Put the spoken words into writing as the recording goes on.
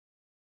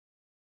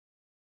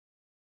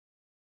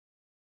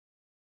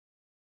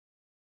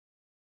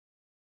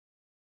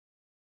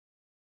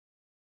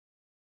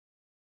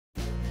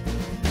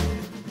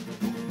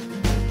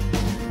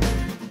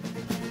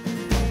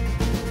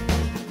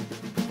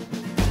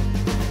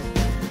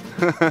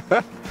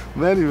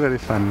Very, very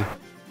funny.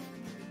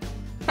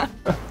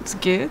 It's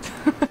good.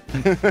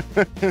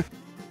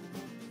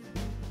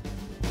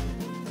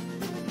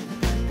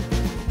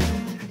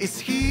 It's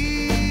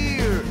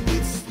here,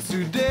 it's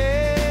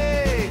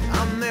today,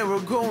 I'm never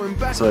going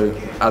back. So,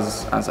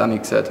 as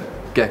Annick said,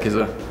 GEC is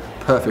a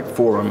perfect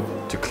forum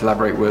to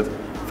collaborate with,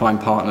 find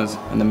partners,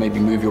 and then maybe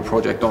move your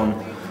project on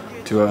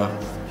to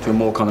a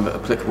more kind of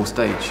applicable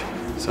stage.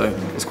 So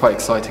it's quite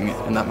exciting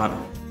in that manner.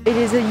 It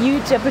is a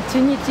huge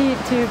opportunity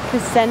to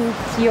present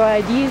your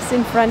ideas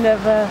in front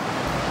of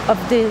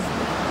this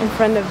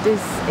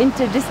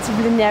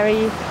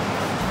interdisciplinary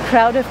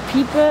crowd of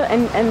people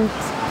and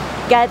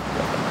get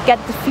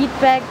the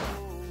feedback.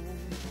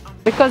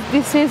 Because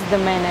this is the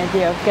main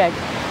idea of GEC,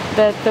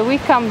 that we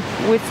come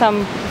with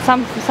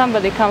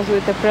somebody comes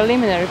with a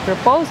preliminary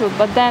proposal,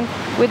 but then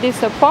with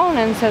these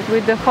opponents and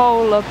with the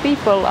whole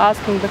people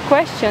asking the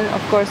question,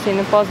 of course in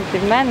a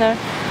positive manner,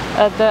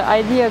 the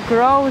idea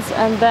grows,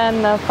 and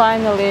then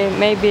finally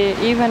maybe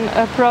even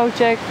a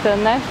project,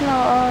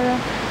 national or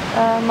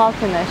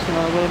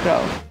multinational, will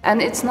grow.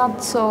 And it's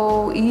not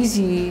so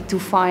easy to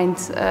find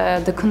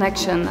the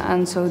connection,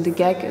 and so the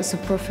GEC is a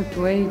perfect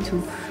way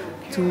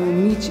to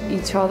meet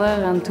each other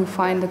and to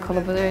find the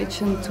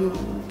collaboration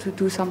to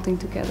do something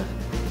together.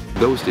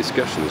 Those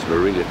discussions were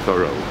really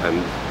thorough,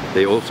 and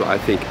they also, I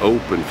think,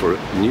 open for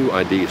new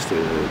ideas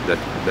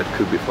that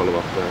could be followed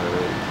up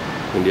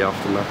in the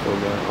aftermath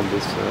of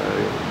this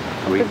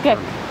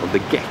of the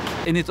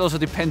GEC. And it also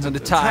depends on the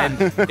time.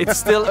 It's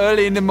still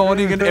early in the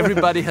morning and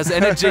everybody has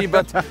energy,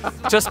 but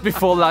just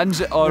before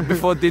lunch or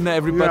before dinner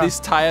everybody's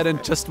tired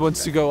and just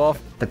wants to go off.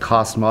 The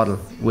cost model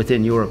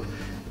within Europe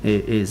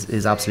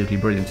is absolutely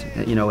brilliant.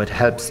 You know, it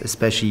helps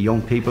especially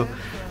young people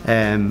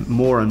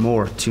more and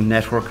more to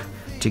network,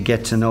 to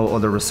get to know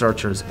other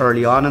researchers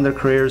early on in their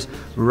careers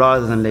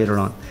rather than later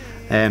on.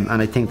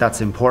 And I think that's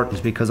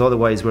important, because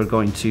otherwise we're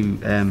going to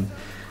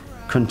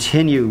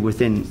continue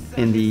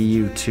in the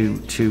EU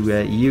to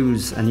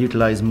use and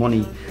utilize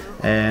money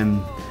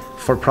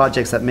for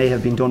projects that may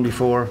have been done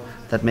before,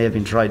 that may have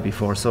been tried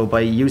before. So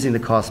by using the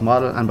cost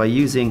model and by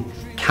using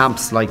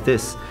camps like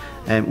this,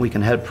 we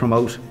can help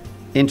promote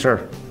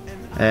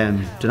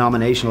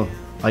denominational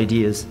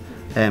ideas,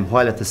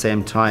 while at the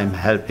same time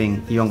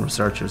helping young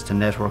researchers to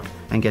network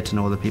and get to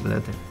know other people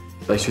out there.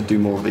 They should do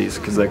more of these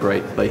because they're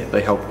great.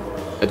 They help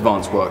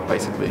advance work,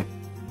 basically.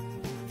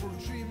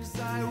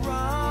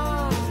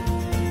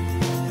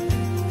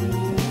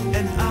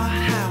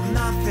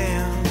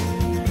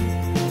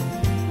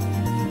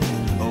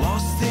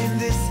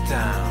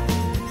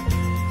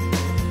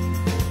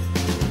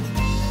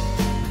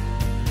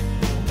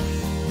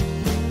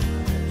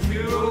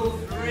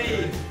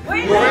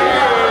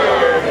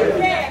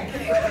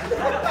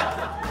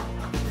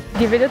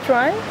 Give it a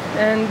try,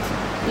 and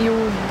you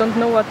don't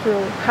know what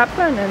will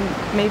happen,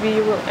 and maybe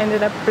you will end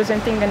up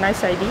presenting a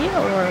nice idea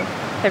or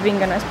having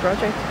a nice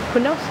project. Who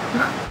knows?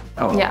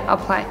 Oh, yeah,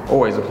 apply.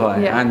 Always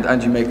apply. Yeah.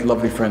 And you make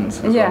lovely friends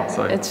as yeah, well.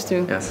 So, it's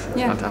true. Yes,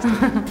 yeah.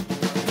 Fantastic.